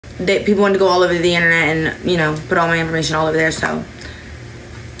people wanted to go all over the internet and, you know, put all my information all over there. So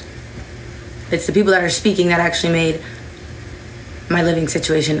it's the people that are speaking that actually made my living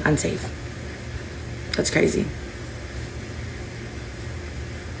situation unsafe. That's crazy.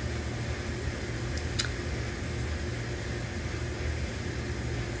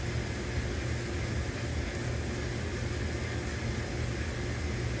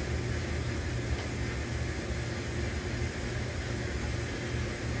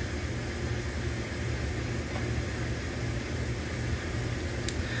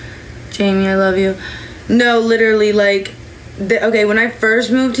 Jamie, I love you. No, literally, like, okay, when I first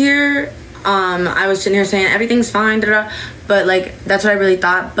moved here, I was sitting here saying everything's fine, but like, that's what I really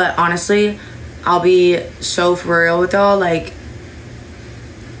thought. But honestly, I'll be so for real with y'all, like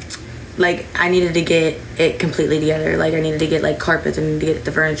I needed to get it completely together. Like, I needed to get like carpets and to get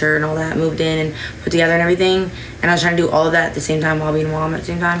the furniture and all that moved in and put together and everything. And I was trying to do all of that at the same time while being a mom at the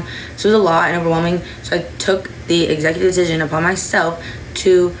same time. So it was a lot and overwhelming. So I took the executive decision upon myself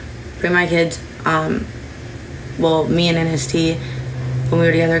to bring my kids, well, me and NST, when we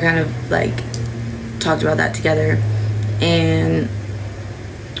were together, kind of like talked about that together, and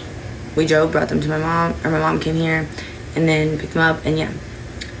we brought them to my mom, or my mom came here and then picked them up. And yeah,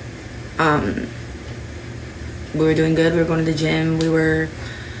 we were doing good. We were going to the gym, we were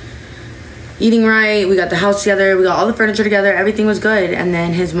eating right, we got the house together, we got all the furniture together, everything was good. And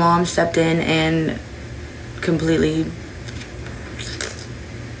then his mom stepped in and completely,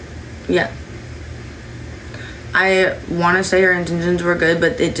 yeah, I want to say her intentions were good,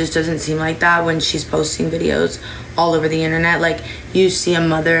 but it just doesn't seem like that when she's posting videos all over the internet. Like, you see a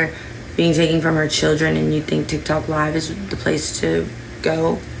mother being taken from her children and you think TikTok Live is the place to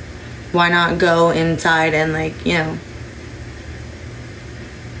go. Why not go inside and, like, you know,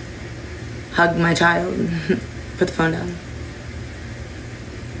 hug my child? Put the phone down.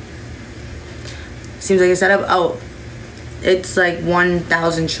 Seems like a setup. Oh, it's like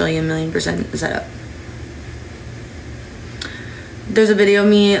 1,000 trillion million % setup. There's a video of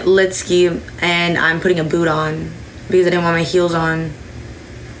me Litsky and I'm putting a boot on because I didn't want my heels on.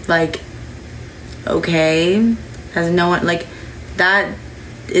 Like, okay, has no one, like, that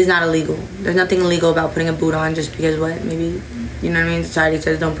is not illegal. There's nothing illegal about putting a boot on just because what, maybe, you know what I mean, society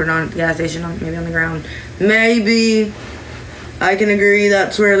says don't put it on at the gas station, maybe on the ground. Maybe I can agree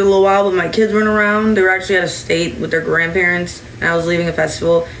that's where a little while, but my kids weren't around. They were actually at a state with their grandparents and I was leaving a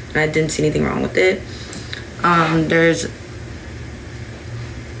festival and I didn't see anything wrong with it. There's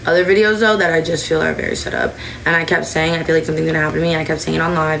other videos though that I just feel are very set up, and I kept saying I feel like something's gonna happen to me, and I kept saying it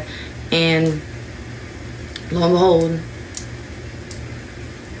on live, and lo and behold,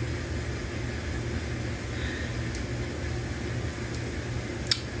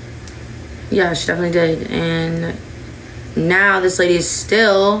 yeah, she definitely did. And now this lady is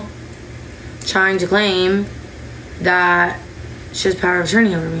still trying to claim that she has power of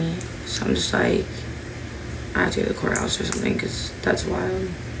attorney over me. So I'm just like, I have to go to the courthouse or something because that's wild.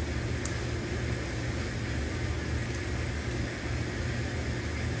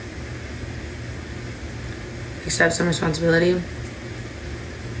 Accept some responsibility.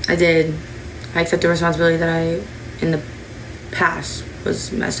 I did. I accept the responsibility that I, in the past,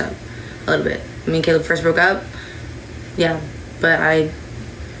 was messed up a little bit. Me and Caleb first broke up, yeah, but I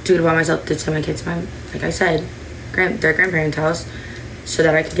took it upon myself to send my kids to my, like I said, their grandparents' house so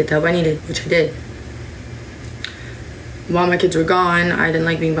that I could get the help I needed, which I did. While my kids were gone, I didn't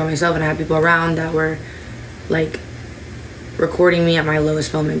like being by myself, and I had people around that were like recording me at my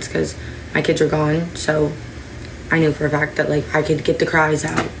lowest moments because my kids were gone. So I knew for a fact that like I could get the cries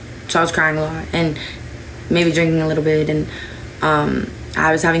out. So I was crying a lot and maybe drinking a little bit, and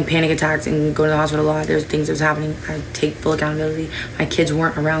I was having panic attacks and going to the hospital a lot. There was things that was happening. I take full accountability. My kids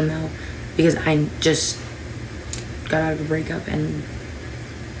weren't around though because I just got out of a breakup, and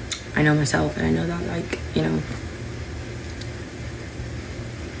I know myself, and I know that, like, you know.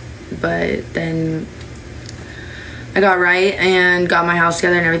 But then I got right and got my house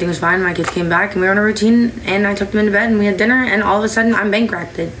together and everything was fine. My kids came back and we were on a routine, and I took them into bed and we had dinner, and all of a sudden I'm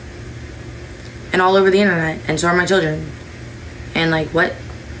bankrupted and all over the internet, and so are my children. And like, what?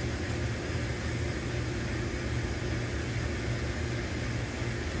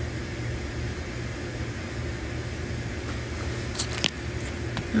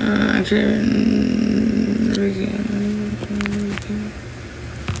 I couldn't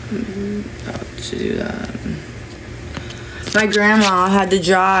to do that. My grandma had to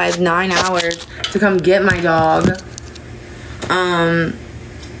drive 9 hours to come get my dog and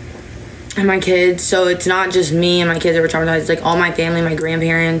my kids. So it's not just me and my kids that were traumatized. It's like all my family, my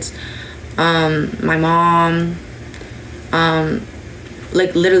grandparents, my mom,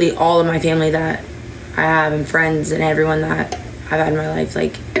 like literally all of my family that I have and friends and everyone that I've had in my life,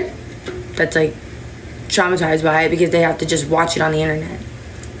 like that's like traumatized by it because they have to just watch it on the internet.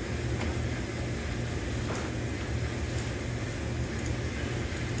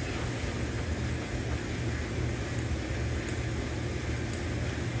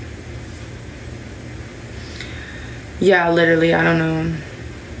 Yeah, literally, I don't know.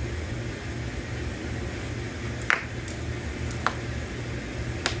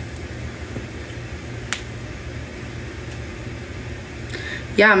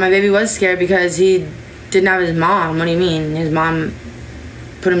 Yeah, my baby was scared because he didn't have his mom. What do you mean? His mom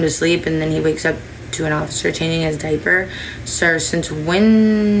put him to sleep and then he wakes up to an officer changing his diaper. Sir, since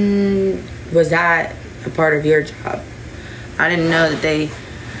when was that a part of your job? I didn't know that they,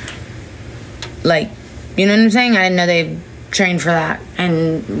 like, you know what I'm saying? I didn't know they trained for that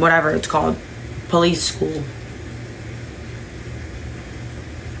and whatever it's called, police school.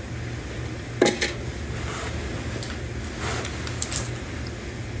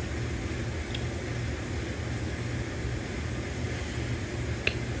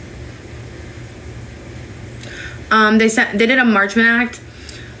 They did a Marchman Act.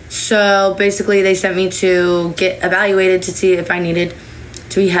 So basically they sent me to get evaluated to see if I needed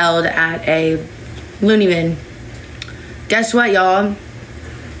to be held at a loony bin. Guess what, y'all?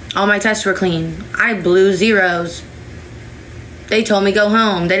 All my tests were clean. I blew zeros. They told me go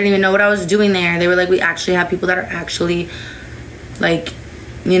home. They didn't even know what I was doing there. They were like, we actually have people that are actually, like,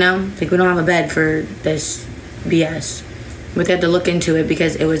 you know, like we don't have a bed for this BS. But they had to look into it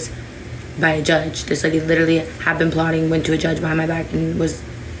because it was by a judge. This lady literally had been plotting, went to a judge behind my back and was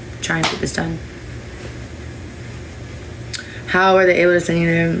trying to get this done. How were they able to send you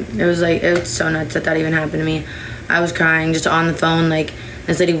there? It was like, it was so nuts that even happened to me. I was crying just on the phone. Like,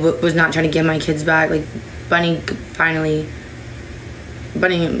 this lady was not trying to get my kids back. Like, Bunny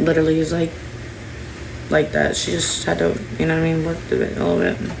literally was like that. She just had to, you know what I mean, work through it a little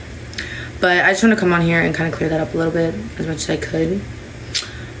bit. But I just want to come on here and kind of clear that up a little bit as much as I could.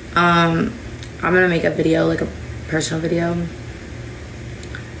 I'm gonna make a video, like a personal video.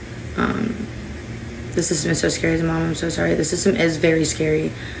 The system is so scary as a mom. I'm so sorry. The system is very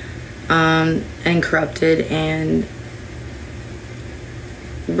scary, and corrupted, and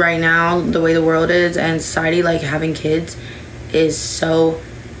right now the way the world is and society, like having kids is so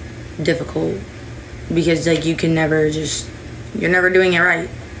difficult because like you can never just, you're never doing it right.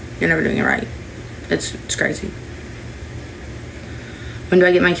 You're never doing it right. It's crazy. When do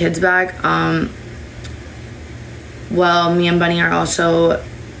I get my kids back? Well, me and Bunny are also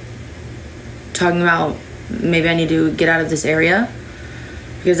talking about maybe I need to get out of this area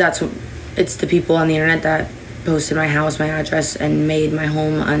because it's the people on the internet that posted my house, my address, and made my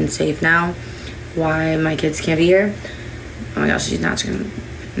home unsafe now. Why my kids can't be here. Oh my gosh, she's not gonna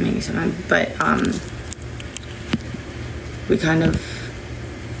make me so mad. But we kind of,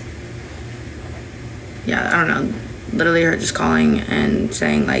 yeah, I don't know. Literally her just calling and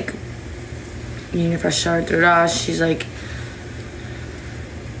saying like, you need a fresh start, She's like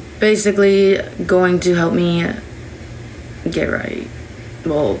basically going to help me get right.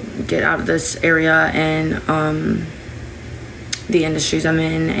 Well, get out of this area and the industries I'm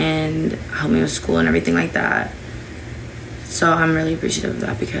in and help me with school and everything like that. So I'm really appreciative of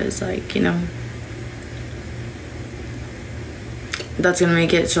that because like, you know, that's gonna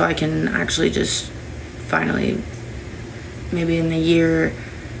make it so I can actually just finally, maybe in a year or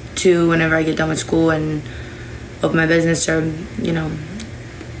two, whenever I get done with school and open my business or, you know,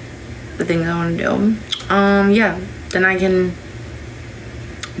 the things I want to do, yeah, then I can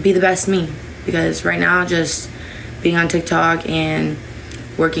be the best me. Because right now, just being on TikTok and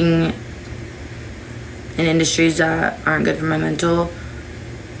working in industries that aren't good for my mental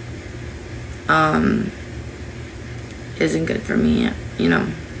isn't good for me, you know.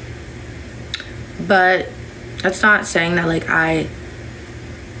 But that's not saying that like I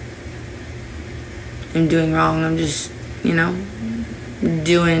am doing wrong. I'm just, you know,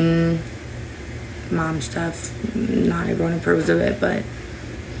 doing mom stuff. Not everyone approves of it, but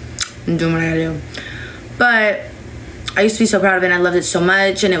I'm doing what I gotta do. But I used to be so proud of it and I loved it so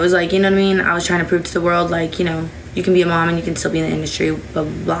much, and it was like, you know what I mean, I was trying to prove to the world like, you know, you can be a mom and you can still be in the industry, blah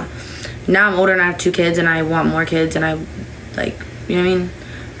blah blah. Now I'm older and I have 2 kids and I want more kids, and I like, you know what I mean,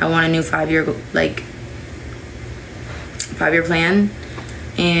 I want a new 5-year plan.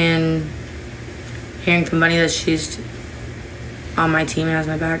 And hearing from Bunny that she's on my team and has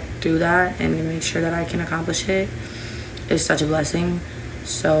my back through that and to make sure that I can accomplish it is such a blessing.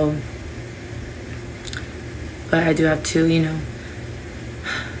 So, but I do have to, you know,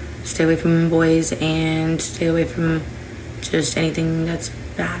 stay away from boys and stay away from just anything that's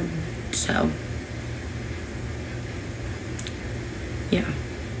bad. So yeah,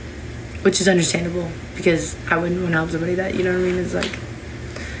 which is understandable because I wouldn't want to help somebody that, you know what I mean, is like,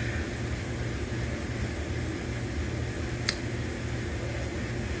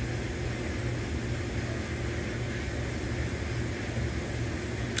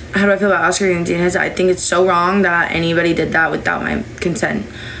 how do I feel about Oscar getting DNA? I think it's so wrong that anybody did that without my consent.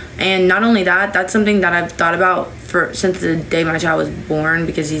 And not only that, that's something that I've thought about since the day my child was born,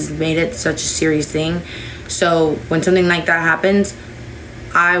 because he's made it such a serious thing. So when something like that happens,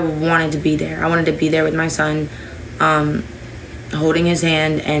 I wanted to be there. I wanted to be there with my son, holding his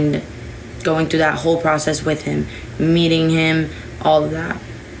hand and going through that whole process with him, meeting him, all of that.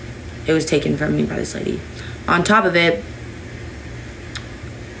 It was taken from me by this lady. On top of it,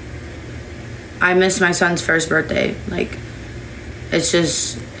 I missed my son's first birthday. Like,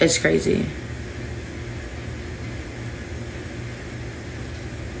 it's crazy.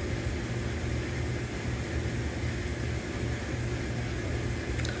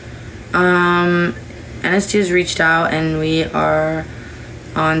 NST has reached out and we are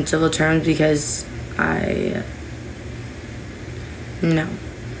on civil terms because no.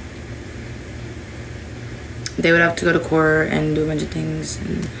 They would have to go to court and do a bunch of things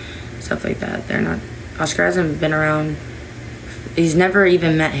and stuff like that. Oscar hasn't been around. He's never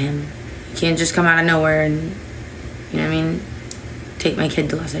even met him. He can't just come out of nowhere and, you know what I mean, take my kid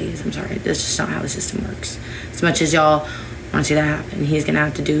to Las Vegas. I'm sorry. That's just not how the system works. As much as y'all want to see that happen, he's going to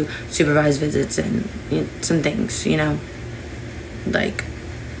have to do supervised visits and some things, you know. Like,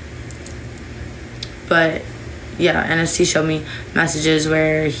 but yeah, NST showed me messages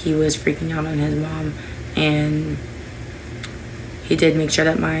where he was freaking out on his mom, and he did make sure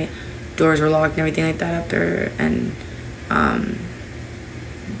that my doors were locked and everything like that up there. And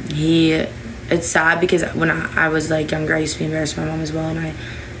it's sad because when I was like younger, I used to be embarrassed by my mom as well, and I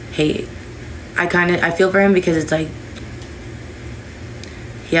feel for him because it's like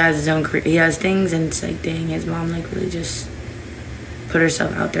he has things, and it's like, dang, his mom like really just put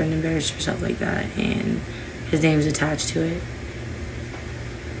herself out there and embarrassed herself like that, and his name's attached to it.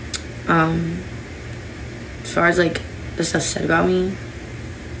 As far as like the stuff said about me,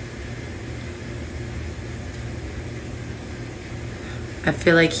 I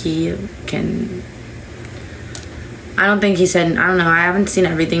feel like he can. I don't think he said, I don't know, I haven't seen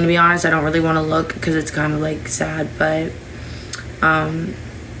everything, to be honest. I don't really want to look because it's kind of like sad, but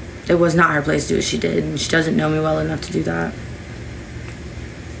it was not her place to do what she did, and she doesn't know me well enough to do that.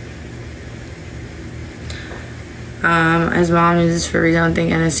 His mom uses for a reason. I don't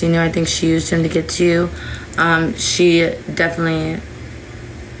think NSC knew. I think she used him to get to you. She definitely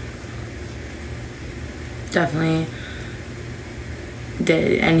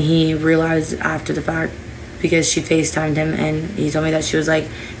did, and he realized after the fact because she FaceTimed him, and he told me that she was like,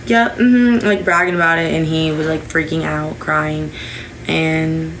 yeah, like bragging about it, and he was like freaking out, crying,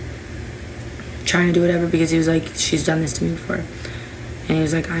 and trying to do whatever because he was like, she's done this to me before. And he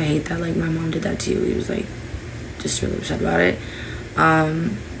was like, I hate that, like my mom did that to you. He was like just really upset about it.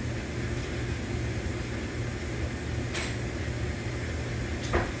 I'm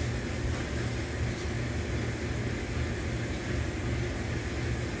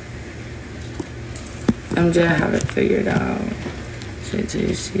gonna have it figured out. So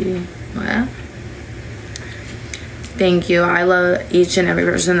you see what? Thank you. I love each and every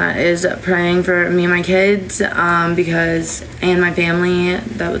person that is praying for me and my kids, because, and my family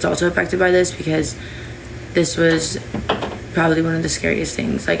that was also affected by this, because this was probably one of the scariest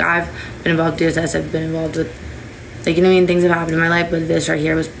things. Like, I've been involved with DSS, I've been involved with, like, you know what I mean, things have happened in my life, but this right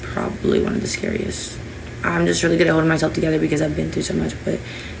here was probably one of the scariest. I'm just really good at holding myself together because I've been through so much, but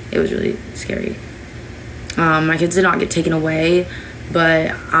it was really scary. My kids did not get taken away,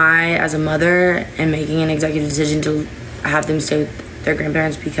 but I, as a mother, am making an executive decision to have them stay with their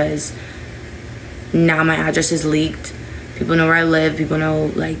grandparents because now my address is leaked. People know where I live. People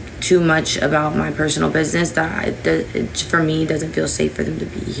know, like, too much about my personal business that it for me, doesn't feel safe for them to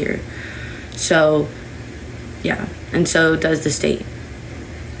be here. So, yeah. And so does the state.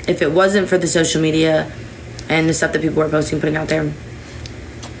 If it wasn't for the social media and the stuff that people were posting, putting out there,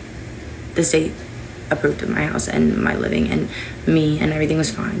 the state approved of my house and my living and me, and everything was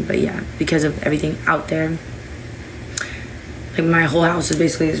fine. But yeah, because of everything out there, like, my whole house is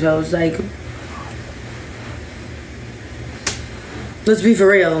basically exposed. Like, let's be for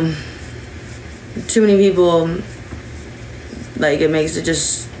real, too many people, like, it makes it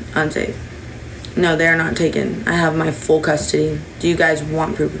just unsafe. No, they're not taken. I have my full custody. Do you guys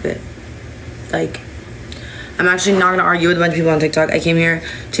want proof of it? Like, I'm actually not gonna argue with a bunch of people on TikTok. I came here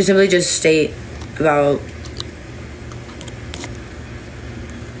to simply just state about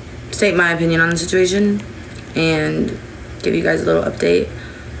state my opinion on the situation and give you guys a little update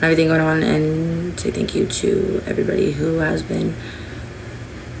on everything going on, and say thank you to everybody who has been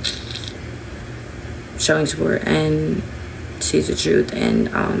showing support and sees the truth. And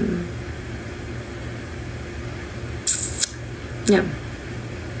yeah.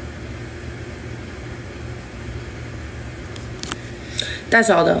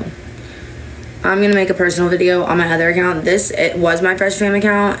 That's all though. I'm gonna make a personal video on my other account. It was my Fresh Fam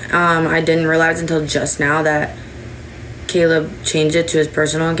account. I didn't realize until just now that Caleb changed it to his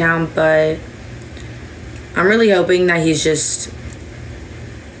personal account, but I'm really hoping that he's just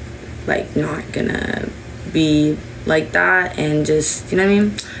like not gonna be like that, and just, you know what I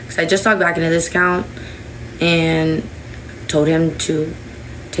mean? Because I just logged back into this account and told him to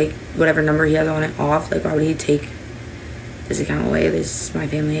take whatever number he has on it off. Like, why would he take this account away? This is my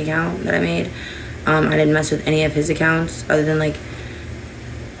family account that I made. I didn't mess with any of his accounts other than like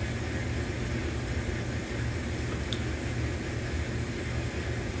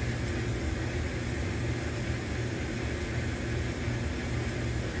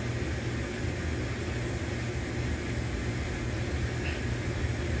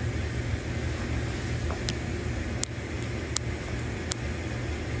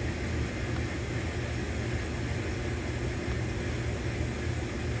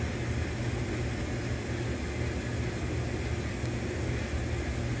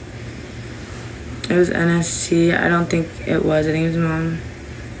it was NST. I don't think it was. I think it was mom.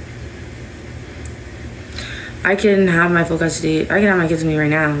 I can have my full custody. I can have my kids with me right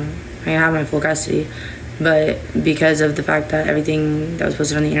now. I can have my full custody. But because of the fact that everything that was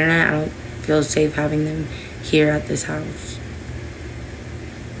posted on the internet, I don't feel safe having them here at this house.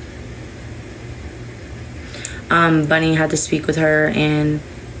 Bunny had to speak with her, and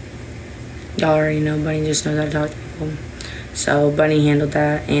y'all already know Bunny just knows how to talk to people. So Bunny handled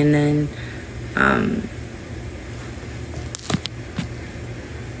that, and then I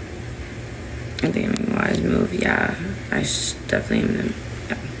think I'm making a wise move. Yeah, I definitely am gonna,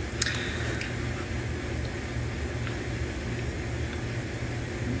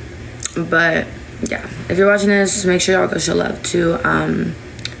 yeah. But yeah, if you're watching this, make sure y'all go show love to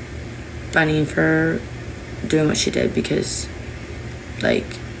Bunny for doing what she did, because like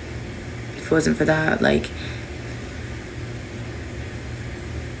if it wasn't for that, like,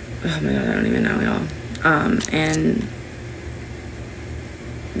 oh my god, I don't even know, y'all. And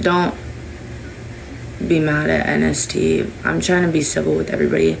don't be mad at NST. I'm trying to be civil with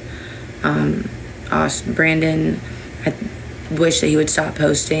everybody. Brandon, I wish that he would stop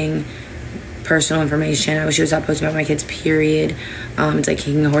posting personal information. I wish he would stop posting about my kids, period. It's like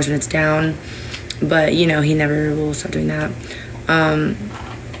kicking a horse when it's down. But, you know, he never will stop doing that.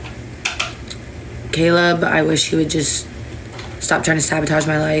 Caleb, I wish he would just stop trying to sabotage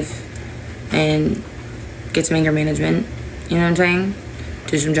my life and get some anger management. You know what I'm saying?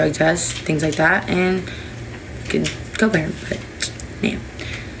 Do some drug tests, things like that, and could co-parent. But yeah,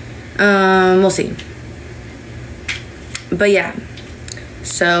 we'll see. But yeah,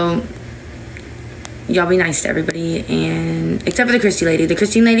 so y'all be nice to everybody, and except for the Christy lady. The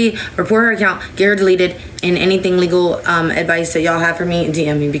Christine lady, report her account, get her deleted, and anything legal advice that y'all have for me,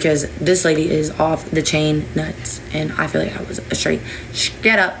 DM me, because this lady is off the chain nuts, and I feel like I was a straight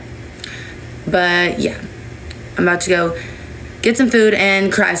get up. But yeah, I'm about to go get some food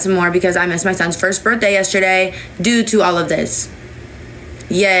and cry some more because I missed my son's first birthday yesterday due to all of this.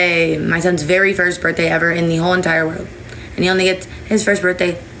 Yay, my son's very first birthday ever in the whole entire world, and he only gets his first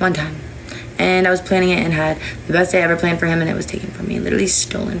birthday one time. And I was planning it and had the best day ever planned for him, and it was taken from me, literally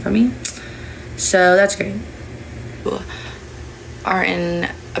stolen from me. So that's great. Are in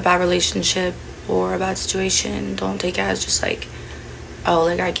a bad relationship or a bad situation, don't take it as just like, oh,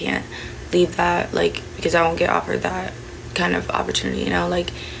 like I can't leave that, like, because I won't get offered that kind of opportunity, you know,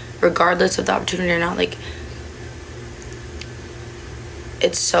 like regardless of the opportunity or not, like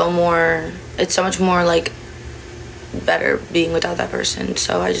it's so much more like better being without that person.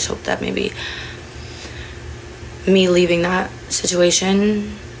 So I just hope that maybe me leaving that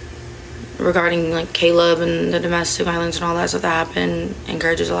situation regarding like Caleb and the domestic violence and all that stuff that happened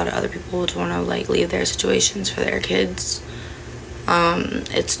encourages a lot of other people to want to like leave their situations for their kids.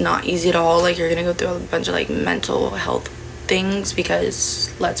 It's not easy at all. Like, you're gonna go through a bunch of like mental health things, because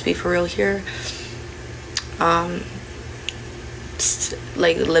let's be for real here,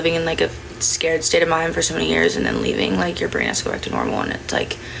 like living in like a scared state of mind for so many years and then leaving, like your brain has to go back to normal. And it's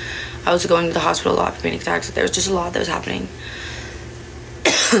like, I was going to the hospital a lot for panic attacks. There was just a lot that was happening.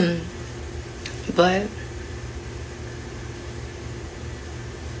 But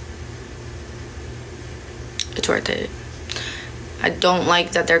it's worth it. I don't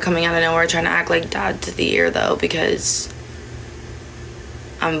like that they're coming out of nowhere trying to act like dad to the ear, though, because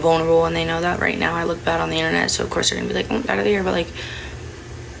I'm vulnerable and they know that right now. I look bad on the internet, so of course they're gonna be like, oh, dad of the ear, but like,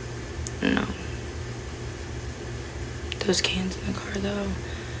 no. Those cans in the car, though.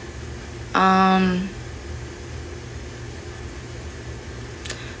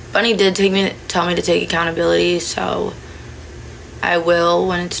 Bunny did tell me to take accountability, so I will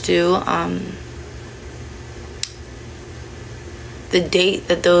when it's due. The date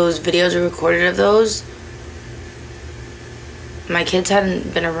that those videos were recorded of those, my kids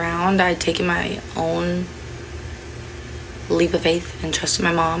hadn't been around. I'd taken my own leap of faith and trusted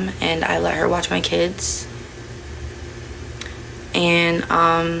my mom, and I let her watch my kids. And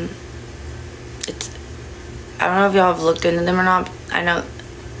I don't know if y'all have looked into them or not. I know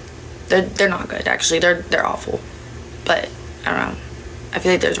they're not good, actually. They're awful, but I don't know. I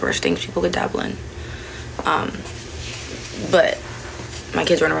feel like there's worse things people could dabble in. But my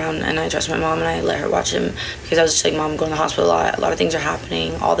kids weren't around, and I trust my mom, and I let her watch them because I was just like, Mom, I'm going to the hospital a lot of things are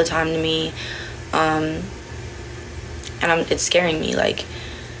happening all the time to me, and it's scaring me. Like,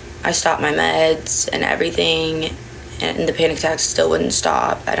 I stopped my meds and everything, and the panic attacks still wouldn't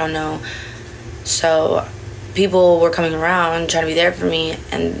stop. I don't know. So people were coming around trying to be there for me,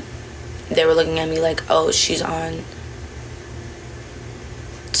 and they were looking at me like, oh, she's on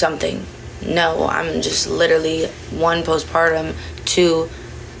something. No, I'm just literally, 1, postpartum, 2,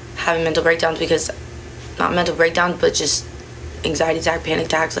 having mental breakdowns, because not mental breakdowns, but just anxiety attack, panic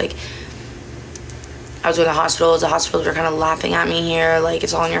attacks. Like, I was going to the hospitals were kind of laughing at me here, like,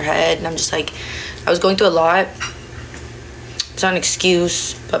 it's all in your head, and I'm just like, I was going through a lot. It's not an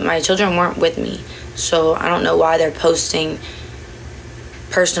excuse, but my children weren't with me, so I don't know why they're posting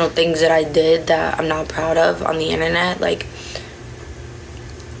personal things that I did that I'm not proud of on the internet. Like,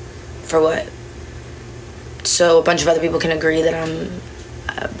 for what? So a bunch of other people can agree that I'm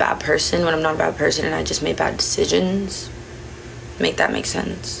a bad person when I'm not a bad person, and I just made bad decisions. Make that make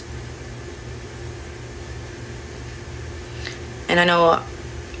sense? And I know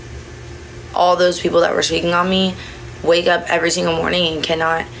all those people that were speaking on me wake up every single morning and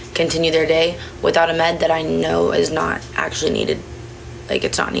cannot continue their day without a med that I know is not actually needed. Like,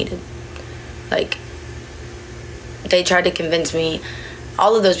 it's not needed. Like, they tried to convince me,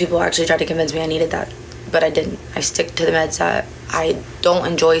 all of those people actually tried to convince me I needed that, but I didn't. I stick to the meds that I don't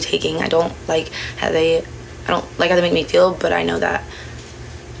enjoy taking. I don't like how they make me feel, but I know that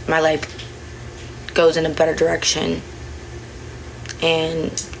my life goes in a better direction,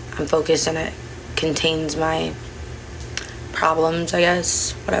 and I'm focused, and it contains my problems, I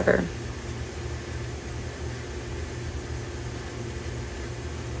guess, whatever.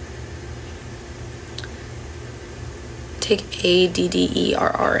 Take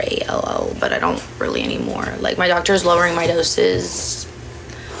ADDERRALL, but I don't really anymore. Like, my doctor's lowering my doses,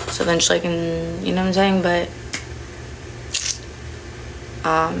 so eventually I can, you know what I'm saying? But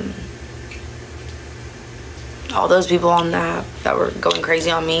all those people on that were going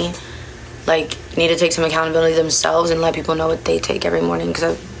crazy on me, like, need to take some accountability themselves and let people know what they take every morning, because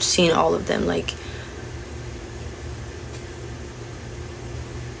I've seen all of them. Like,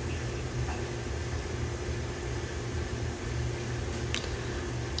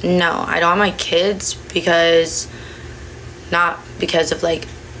 no, I don't want my kids, because not because of like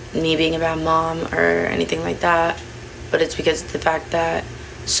me being a bad mom or anything like that, but it's because of the fact that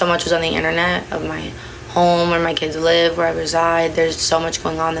so much was on the internet of my home, where my kids live, where I reside. There's so much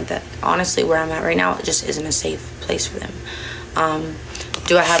going on that honestly, where I'm at right now, it just isn't a safe place for them.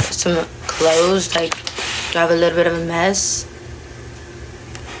 Do I have some clothes? Like, do I have a little bit of a mess?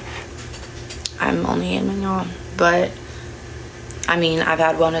 I'm only aiming on, but I mean, I've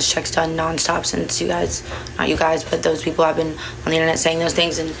had wellness checks done nonstop since not you guys, but those people have been on the internet saying those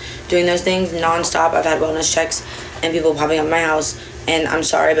things and doing those things nonstop. I've had wellness checks and people popping up at my house, and I'm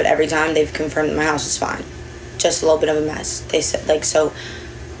sorry, but every time they've confirmed my house is fine. Just a little bit of a mess. They said, like, so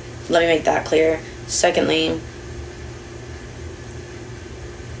let me make that clear. Secondly,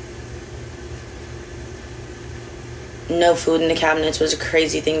 no food in the cabinets was a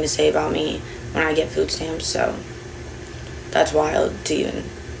crazy thing to say about me when I get food stamps, so that's wild to even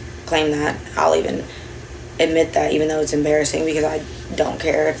claim that. I'll even admit that, even though it's embarrassing, because I don't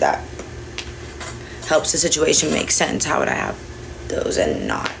care if that helps the situation make sense. How would I have those and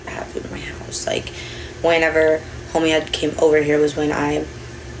not have food in my house? Like, whenever homie came over here was when I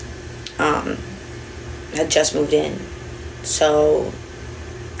had just moved in, so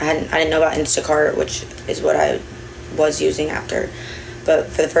I didn't know about Instacart, which is what I was using after. But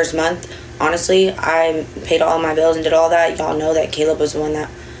for the first month, honestly, I paid all my bills and did all that. Y'all know that Caleb was the one that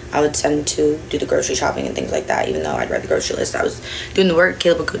I would send to do the grocery shopping and things like that. Even though I'd write the grocery list, I was doing the work.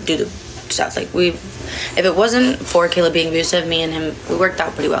 Caleb would do the stuff. Like, if it wasn't for Caleb being abusive, me and him, we worked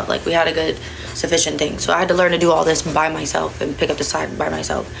out pretty well. Like, we had a good, sufficient thing. So I had to learn to do all this by myself and pick up the slack by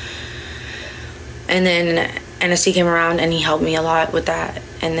myself. And then NSC came around and he helped me a lot with that.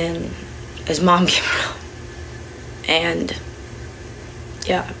 And then his mom came around. And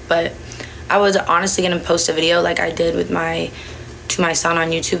yeah, but I was honestly gonna post a video like I did with to my son on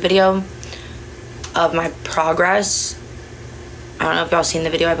YouTube video of my progress. I don't know if y'all seen the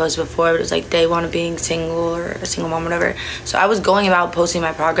video I posted before, but it was like day one of being single or a single mom, whatever. So I was going about posting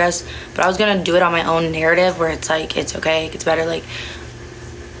my progress, but I was gonna do it on my own narrative where it's like, it's okay, it gets better, like.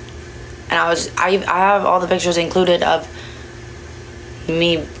 And I have all the pictures included of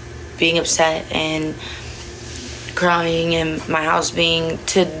me being upset and crying and my house being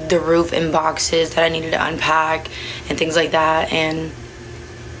to the roof in boxes that I needed to unpack and things like that. And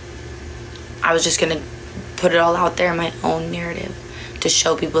I was just gonna put it all out there in my own narrative to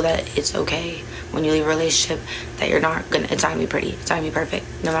show people that it's okay when you leave a relationship, that it's not gonna be pretty, it's not gonna be perfect,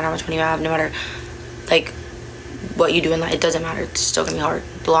 no matter how much money you have, no matter like what you do in life, it doesn't matter, it's still gonna be hard.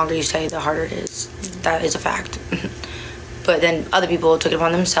 The longer you stay, the harder it is. That is a fact. But then other people took it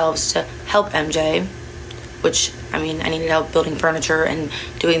upon themselves to help MJ, which, I mean, I needed help building furniture and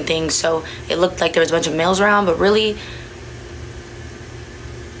doing things, so it looked like there was a bunch of males around, but really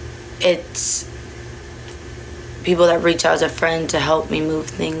it's people that reach out as a friend to help me move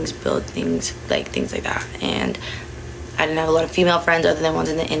things, build things, like things like that. And I didn't have a lot of female friends other than ones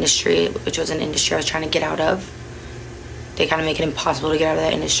in the industry, which was an industry I was trying to get out of. They kind of make it impossible to get out of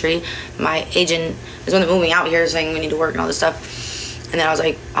that industry. My agent is one that moved me out here saying we need to work and all this stuff. And then I was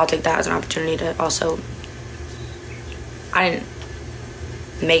like, I'll take that as an opportunity to also, I didn't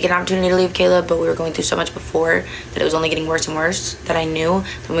make an opportunity to leave Caleb, but we were going through so much before that it was only getting worse and worse, that I knew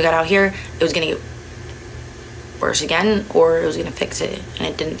when we got out here, it was gonna get worse again, or it was gonna fix it. And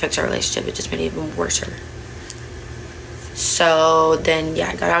it didn't fix our relationship, it just made it even worse. So then, yeah,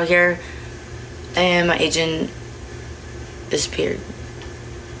 I got out here and my agent disappeared.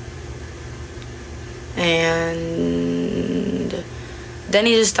 And then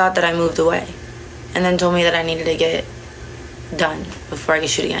he just thought that I moved away and then told me that I needed to get done before I could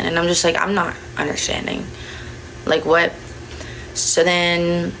shoot again. And I'm just like, I'm not understanding. Like, what? So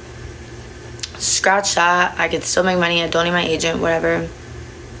then, scratch that. I could still make money. I don't need my agent, whatever.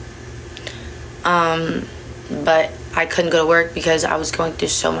 But I couldn't go to work because I was going through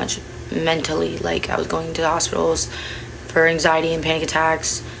so much mentally. Like, I was going to the hospitals for anxiety and panic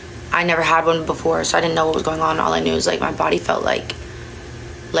attacks. I never had one before, so I didn't know what was going on. All I knew was like my body felt like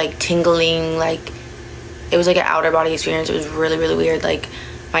tingling, like it was like an outer body experience. It was really, really weird. Like,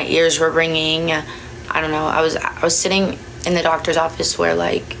 my ears were ringing. I don't know. I was sitting in the doctor's office where,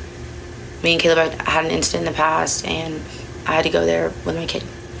 like, me and Caleb had an incident in the past, and I had to go there with my kid.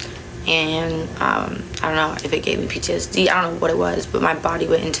 And I don't know if it gave me PTSD. I don't know what it was, but my body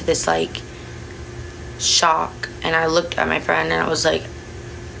went into this like shock. And I looked at my friend and I was like,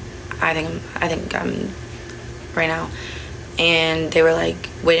 I think I'm right now. And they were like,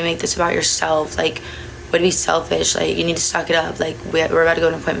 way to make this about yourself. Like, way to be selfish. Like, you need to suck it up. Like, we're about to go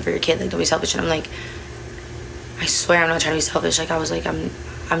to an appointment for your kid. Like, don't be selfish. And I'm like, I swear I'm not trying to be selfish. Like, I was like, I'm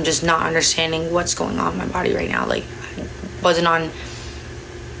just not understanding what's going on in my body right now. Like, I wasn't on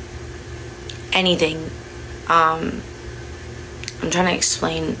anything. I'm trying to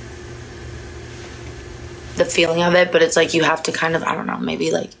explain the feeling of it, but it's like you have to kind of, I don't know, maybe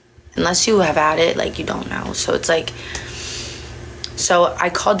like, unless you have had it, like, you don't know. So it's like, so I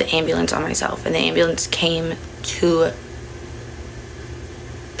called the ambulance on myself, and the ambulance came to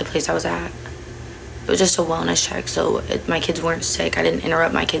the place I was at. It was just a wellness check, so my kids weren't sick. I didn't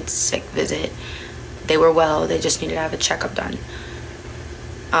interrupt my kids' sick visit. They were well, they just needed to have a checkup done.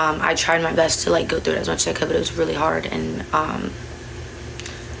 I tried my best to like go through it as much as I could, but it was really hard. And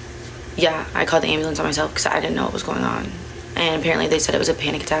yeah, I called the ambulance on myself because I didn't know what was going on. And apparently they said it was a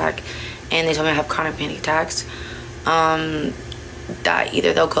panic attack, and they told me I have chronic panic attacks. That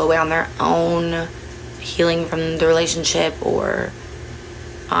either they'll go away on their own, healing from the relationship, or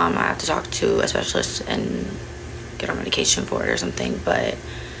I have to talk to a specialist and get on medication for it or something. But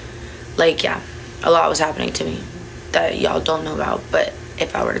like, yeah, a lot was happening to me that y'all don't know about. But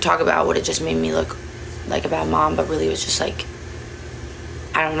if I were to talk about, would it just made me look like a bad mom? But really it was just like,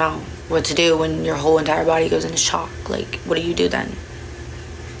 I don't know what to do when your whole entire body goes into shock. Like, what do you do then?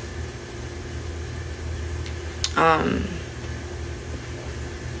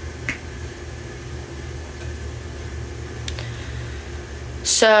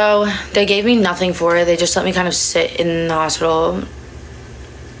 So they gave me nothing for it. They just let me kind of sit in the hospital.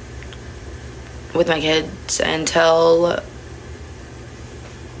 with my kids until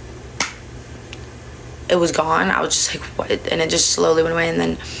it was gone. I was just like, what? And it just slowly went away. And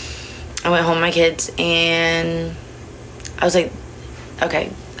then I went home with my kids and I was like,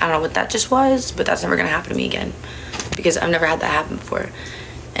 okay, I don't know what that just was, but that's never gonna happen to me again, because I've never had that happen before.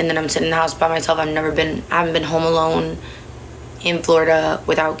 And then I'm sitting in the house by myself. I haven't been home alone in Florida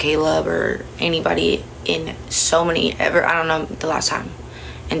without Caleb or anybody in so many, I don't know the last time.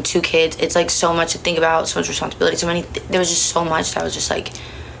 And 2 kids, it's like so much to think about, so much responsibility, there was just so much that I was just like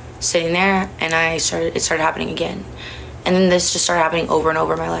sitting there, and it started happening again. And then this just started happening over and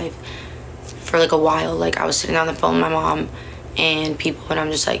over in my life for like a while. Like I was sitting on the phone with my mom and people, and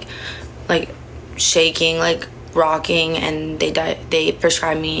I'm just like shaking, like rocking, and they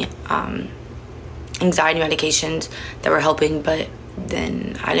prescribed me anxiety medications that were helping, but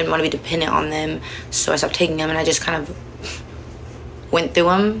then I didn't want to be dependent on them, so I stopped taking them, and I just kind of went through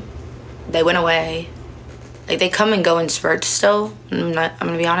them. They went away. Like they come and go in spurts still. I'm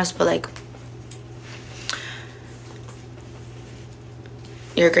gonna be honest, but like,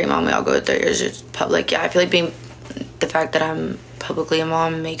 you're a great mom, we all go through yours. It's public. Yeah, I feel like the fact that I'm publicly a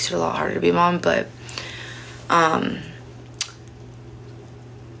mom makes it a lot harder to be a mom, but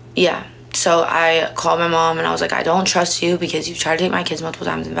yeah. So I called my mom and I was like, I don't trust you because you've tried to take my kids multiple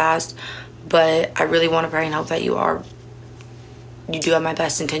times in the past, but I really want to pray and hope that you do have my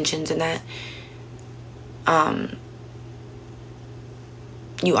best intentions, and that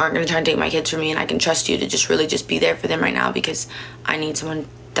you aren't going to try and take my kids from me, and I can trust you to just really just be there for them right now, because I need someone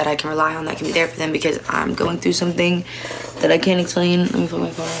that I can rely on that can be there for them, because I'm going through something that I can't explain. Let me put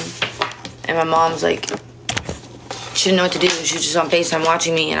my phone on. And my mom's like, she didn't know what to do. She was just on FaceTime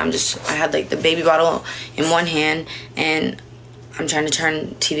watching me, and I had like the baby bottle in one hand, and I'm trying to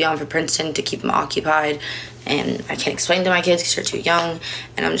turn TV on for Princeton to keep them occupied, and I can't explain to my kids because they're too young,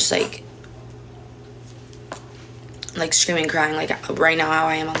 and I'm just like screaming, crying, like right now how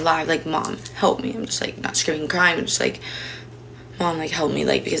I am on live, like, Mom, help me. I'm just like not screaming, crying, I'm just like, Mom, like, help me,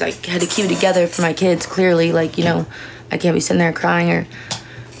 like, because I had to keep it together for my kids, clearly, like, you know, I can't be sitting there crying or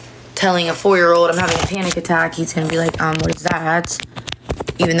telling a 4-year-old I'm having a panic attack. He's gonna be like, what is that?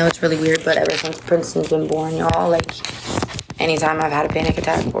 Even though it's really weird, but ever since Princeton's been born, y'all, like, anytime I've had a panic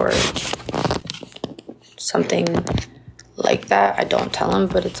attack or something like that, I don't tell him,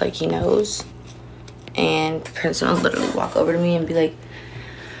 but it's like he knows. And Princeton will literally walk over to me and be like,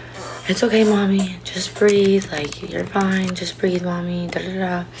 it's okay, Mommy, just breathe, like, you're fine, just breathe, Mommy, da da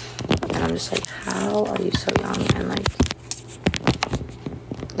da. And I'm just like, how are you so young? And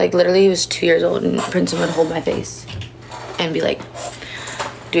like literally he was 2 years old, and Princeton would hold my face and be like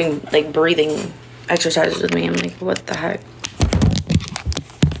doing like breathing exercises with me. I'm like, what the heck?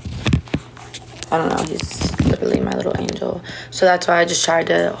 I don't know, he's literally my little angel. So that's why I just tried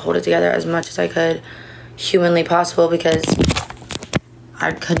to hold it together as much as I could, humanly possible, because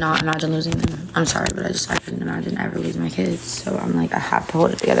I could not imagine losing them. I'm sorry, but I couldn't imagine ever losing my kids. So I'm like, I have to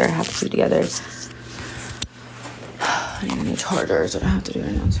hold it together, I have to keep it together. I need a new charger, is what I have to do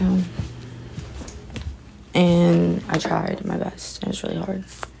right now too. And I tried my best, and it was really hard.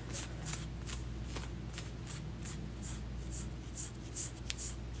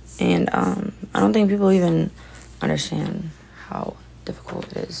 And I don't think people even understand how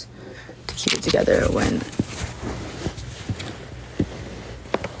difficult it is to keep it together when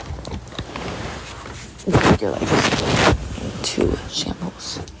your life is in 2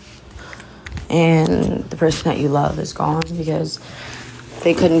 shambles. And the person that you love is gone because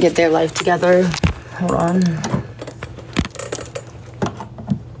they couldn't get their life together. Hold on.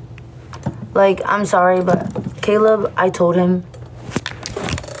 Like, I'm sorry, but Caleb, I told him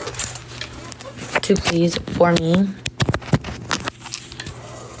to please, for me,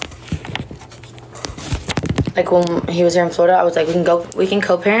 like when he was here in Florida, I was like, we can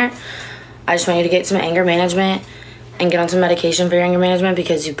co-parent. I just want you to get some anger management and get on some medication for your anger management,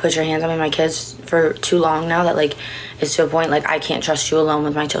 because you put your hands on me and my kids for too long now that like it's to a point like I can't trust you alone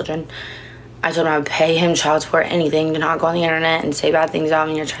with my children. I told him I would pay him child support, anything, to not go on the internet and say bad things about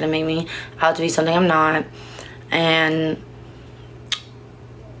me or try to make me out to be something I'm not. And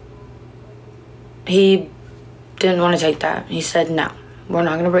he didn't want to take that. He said, no, we're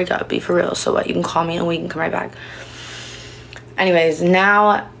not going to break up. Be for real. So what? You can call me in a week and come right back. Anyways,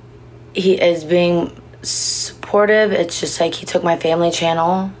 now he is being supportive. It's just like he took my family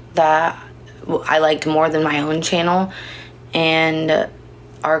channel that I liked more than my own channel and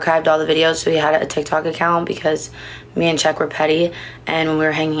archived all the videos. So he had a TikTok account because me and Check were petty, and when we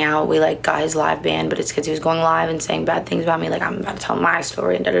were hanging out we like got his live banned, but it's because he was going live and saying bad things about me, like I'm about to tell my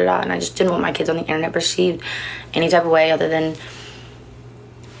story and da da da, and I just didn't want my kids on the internet perceived any type of way other than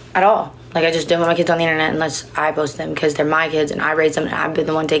at all. Like, I just don't want my kids on the internet unless I post them, because they're my kids and I raised them and I've been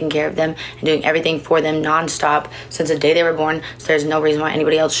the one taking care of them and doing everything for them nonstop since the day they were born. So there's no reason why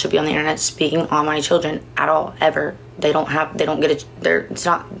anybody else should be on the internet speaking on my children at all, ever. They don't get it.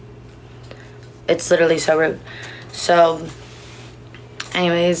 It's literally so rude. So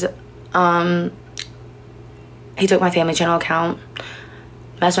anyways, he took my family channel account,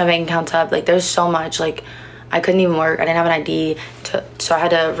 messed my bank accounts up. Like, there's so much. Like, I couldn't even work. I didn't have an ID, so I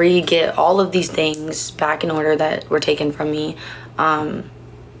had to re-get all of these things back in order that were taken from me. On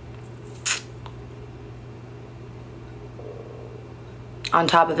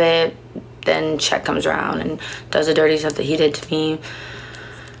top of it, then check comes around and does the dirty stuff that he did to me.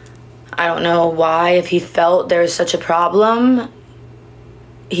 I don't know why, if he felt there was such a problem,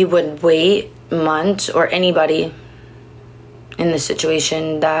 he would wait months, or anybody in the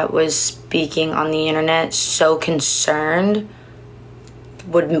situation that was speaking on the internet so concerned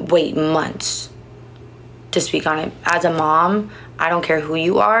would wait months to speak on it. As a mom, I don't care who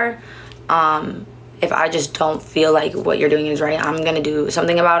you are. If I just don't feel like what you're doing is right, I'm gonna do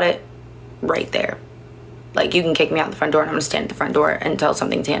something about it right there. Like, you can kick me out the front door and I'm gonna stand at the front door until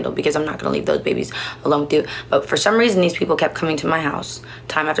something's handled, because I'm not gonna leave those babies alone with you. But for some reason, these people kept coming to my house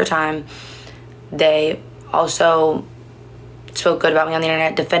time after time. They also spoke good about me on the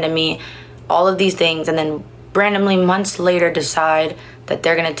internet, defended me, all of these things, and then randomly months later decide that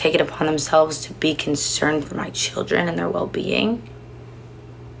they're gonna take it upon themselves to be concerned for my children and their well-being.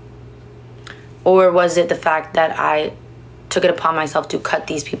 Or was it the fact that I took it upon myself to cut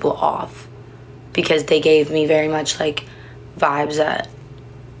these people off because they gave me very much like vibes that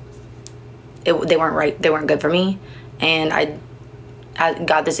they weren't right, they weren't good for me, and I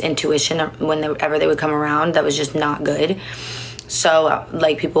got this intuition whenever they would come around that was just not good. So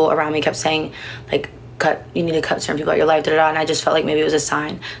like, people around me kept saying like, you need to cut certain people out of your life, da, da, da, and I just felt like maybe it was a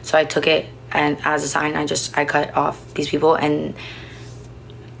sign. So I took it, and as a sign, I cut off these people, and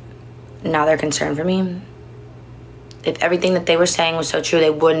now they're concerned for me. If everything that they were saying was so true, they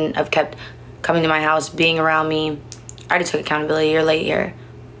wouldn't have kept coming to my house, being around me. I already took accountability. You're late here.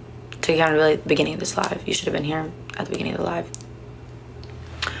 Took accountability at the beginning of this live. You should have been here at the beginning of the live.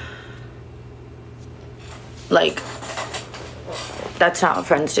 Like, that's not what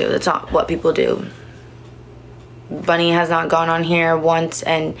friends do. That's not what people do. Bunny has not gone on here once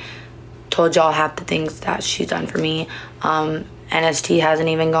and told y'all half the things that she's done for me. NST hasn't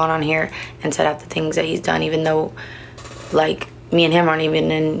even gone on here and said half the things that he's done, even though, like, me and him aren't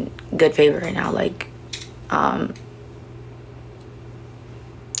even in good favor right now. Like,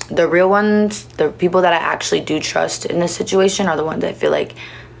 the real ones, the people that I actually do trust in this situation, are the ones I feel like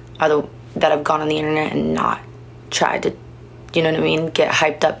that have gone on the internet and not tried to, you know what I mean, get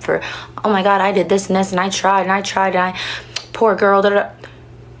hyped up for, oh my god, I did this and this, and I tried and I tried, and poor girl, da, da, da.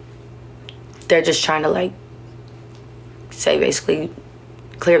 They're just trying to, like, say, basically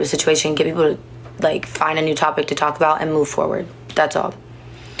clear up the situation, get people to, like, find a new topic to talk about and move forward. That's all.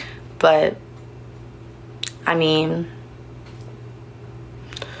 But I mean,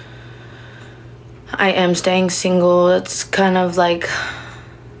 I am staying single. It's kind of like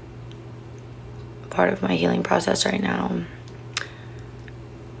part of my healing process right now.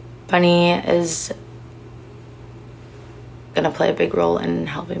 Bunny is gonna play a big role in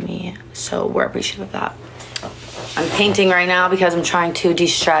helping me, so we're appreciative of that. I'm painting right now because I'm trying to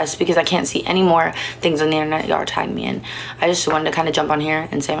de-stress, because I can't see any more things on the internet y'all are tagging me in. I just wanted to kind of jump on here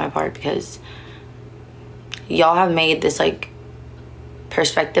and say my part, because y'all have made this, like,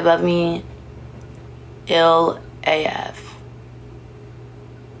 perspective of me ill AF.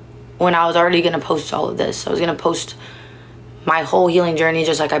 When I was already gonna post all of this, I was gonna post my whole healing journey,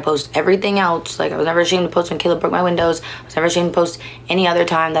 just like I post everything else. Like, I was never ashamed to post when Caleb broke my windows. I was never ashamed to post any other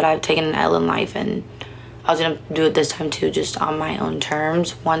time that I've taken an L in life, and I was gonna do it this time too, just on my own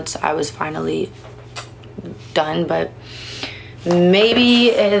terms, once I was finally done. But maybe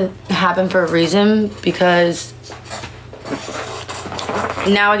it happened for a reason, because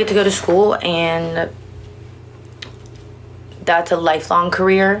now I get to go to school, and that's a lifelong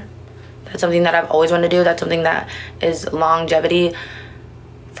career. That's something that I've always wanted to do. That's something that is longevity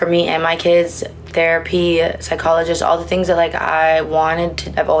for me and my kids. Therapy, psychologist, all the things that, like, I've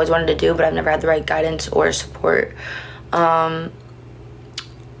always wanted to do, but I've never had the right guidance or support. Bunny's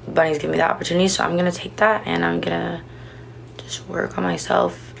giving me that opportunity, so I'm gonna take that, and I'm gonna just work on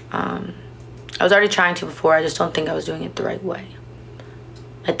myself. I was already trying to before. I just don't think I was doing it the right way.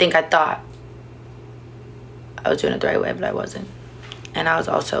 I thought I was doing it the right way, but I wasn't. And I was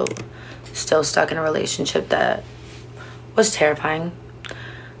also still stuck in a relationship that was terrifying.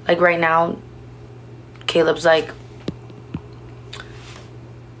 Like, right now, Caleb's like,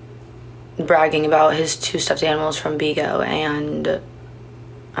 bragging about his 2 stuffed animals from Bigo, and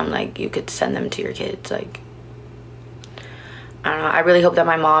I'm like, you could send them to your kids. Like, I don't know. I really hope that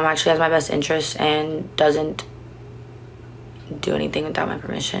my mom actually has my best interest and doesn't do anything without my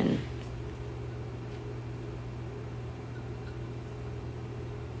permission.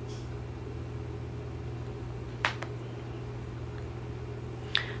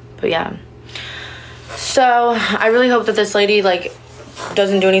 But yeah. So I really hope that this lady like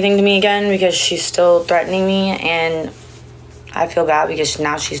doesn't do anything to me again, because she's still threatening me, and I feel bad because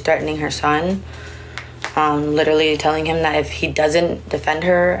now she's threatening her son. Literally telling him that if he doesn't defend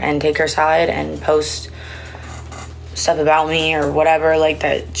her and take her side and post stuff about me or whatever, like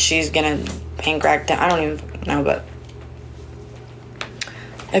that she's gonna bankrupt him. I don't even know, but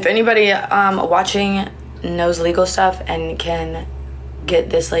if anybody watching knows legal stuff and can get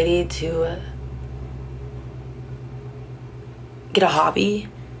this lady to get a hobby,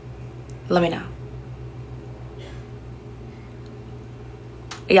 let me know.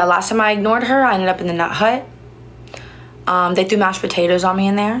 Yeah, last time I ignored her, I ended up in the Nut Hut. They threw mashed potatoes on me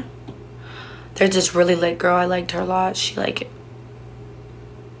in there. There's this really lit girl, I liked her a lot. She like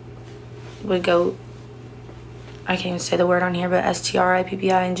would go, I can't even say the word on here, but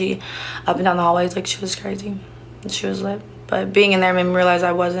STRIPPING up and down the hallways. Like, she was crazy. She was lit. But being in there made me realize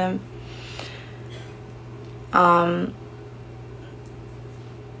I wasn't.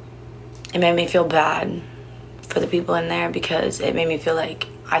 It made me feel bad for the people in there, because it made me feel like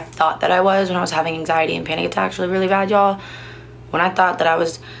I thought that I was when I was having anxiety and panic attacks really bad, y'all. When I thought that I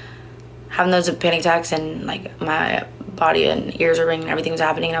was having those panic attacks and like my body and ears were ringing and everything was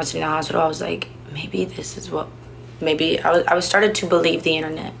happening and I was sitting in the hospital, I was like, maybe this is what, maybe I was started to believe the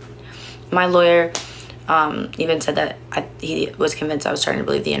internet. My lawyer even said that he was convinced I was starting to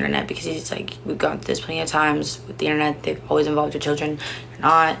believe the internet, because he's like, we've gone through this plenty of times with the internet. They've always involved your children. You're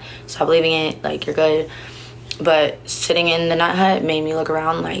not. Stop believing it. Like, you're good. But sitting in the Nut Hut made me look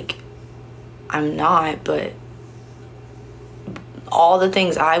around like I'm not, but all the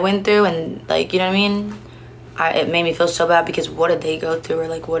things I went through and like, you know what I mean? It made me feel so bad, because what did they go through, or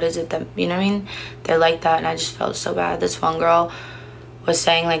like what is it that, you know what I mean? They're like that, and I just felt so bad. This one girl was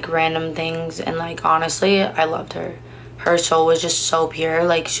saying like random things, and like honestly, I loved her. Her soul was just so pure.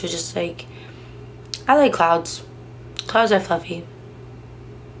 Like, she was just like, I like clouds. Clouds are fluffy.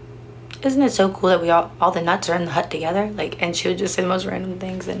 Isn't it so cool that we all the nuts are in the hut together? Like, and she would just say the most random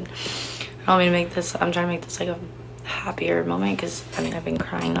things. And I don't mean to make this, I'm trying to make this like a happier moment, because I mean, I've been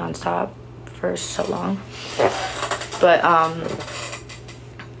crying nonstop for so long. But I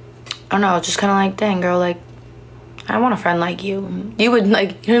don't know, just kind of like, dang girl, like, I want a friend like you. You would,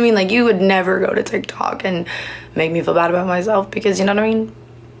 like, you know what I mean? Like, you would never go to TikTok and make me feel bad about myself, because, you know what I mean?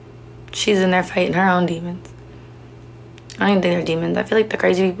 She's in there fighting her own demons. I don't even think they're demons. I feel like the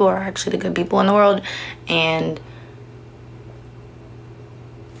crazy people are actually the good people in the world, and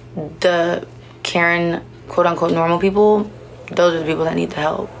the Karen, quote unquote, normal people, those are the people that need the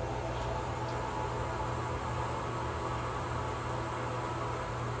help.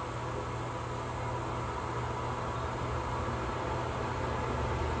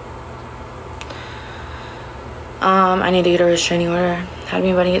 I need to get a restraining order. How did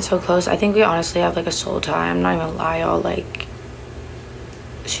anybody get so close? I think we honestly have like a soul tie. I'm not even gonna lie, y'all. Like,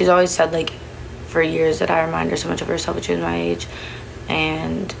 she's always said like for years that I remind her so much of herself when she was my age,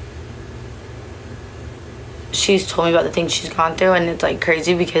 and she's told me about the things she's gone through, and it's like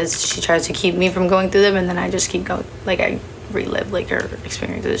crazy because she tries to keep me from going through them, and then I just keep going, like I relive like her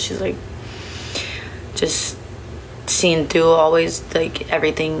experiences. She's like just seeing through always like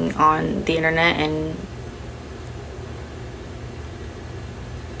everything on the internet, and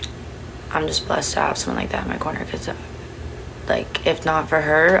I'm just blessed to have someone like that in my corner, because like if not for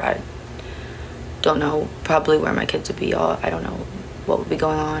her, I don't know probably where my kids would be. All I don't know what would be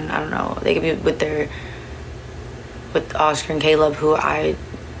going on. I don't know. They could be with Oscar and Caleb, who I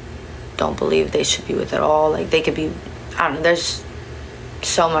don't believe they should be with at all. Like, they could be, I don't know, there's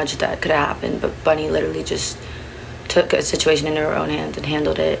so much that could have happened, but Bunny literally just took a situation into her own hands and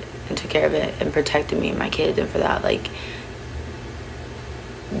handled it and took care of it and protected me and my kids, and for that, like,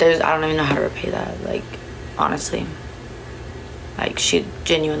 I don't even know how to repay that, like, honestly. Like, she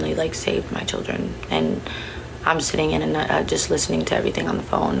genuinely, like, saved my children, and I'm sitting in and just listening to everything on the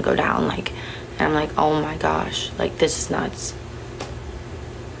phone go down, like, and I'm like, oh my gosh, like, this is nuts.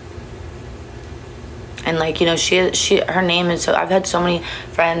 And like, you know, her name is so, I've had so many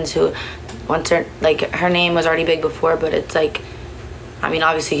friends who once her name was already big before, but it's like, I mean,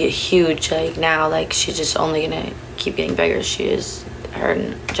 obviously huge, like now, like she's just only gonna keep getting bigger. Her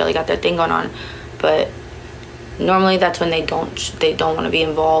and Jelly got their thing going on, but normally that's when they don't want to be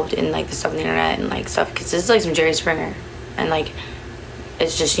involved in like the stuff on the internet and like stuff, because this is like some Jerry Springer, and like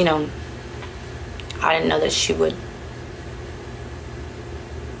it's just, you know, I didn't know that she would.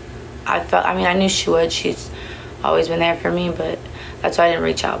 I mean, I knew she would. She's always been there for me, but that's why I didn't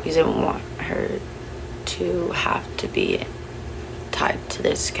reach out, because I didn't want her to have to be tied to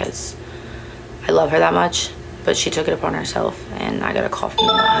this, because I love her that much. But she took it upon herself, and I got a call from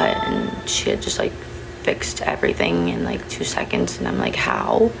the hut, and she had just like fixed everything in like 2 seconds, and I'm like,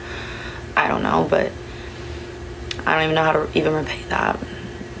 how? I don't know, but I don't even know how to even repay that.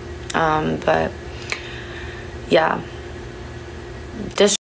 But yeah, this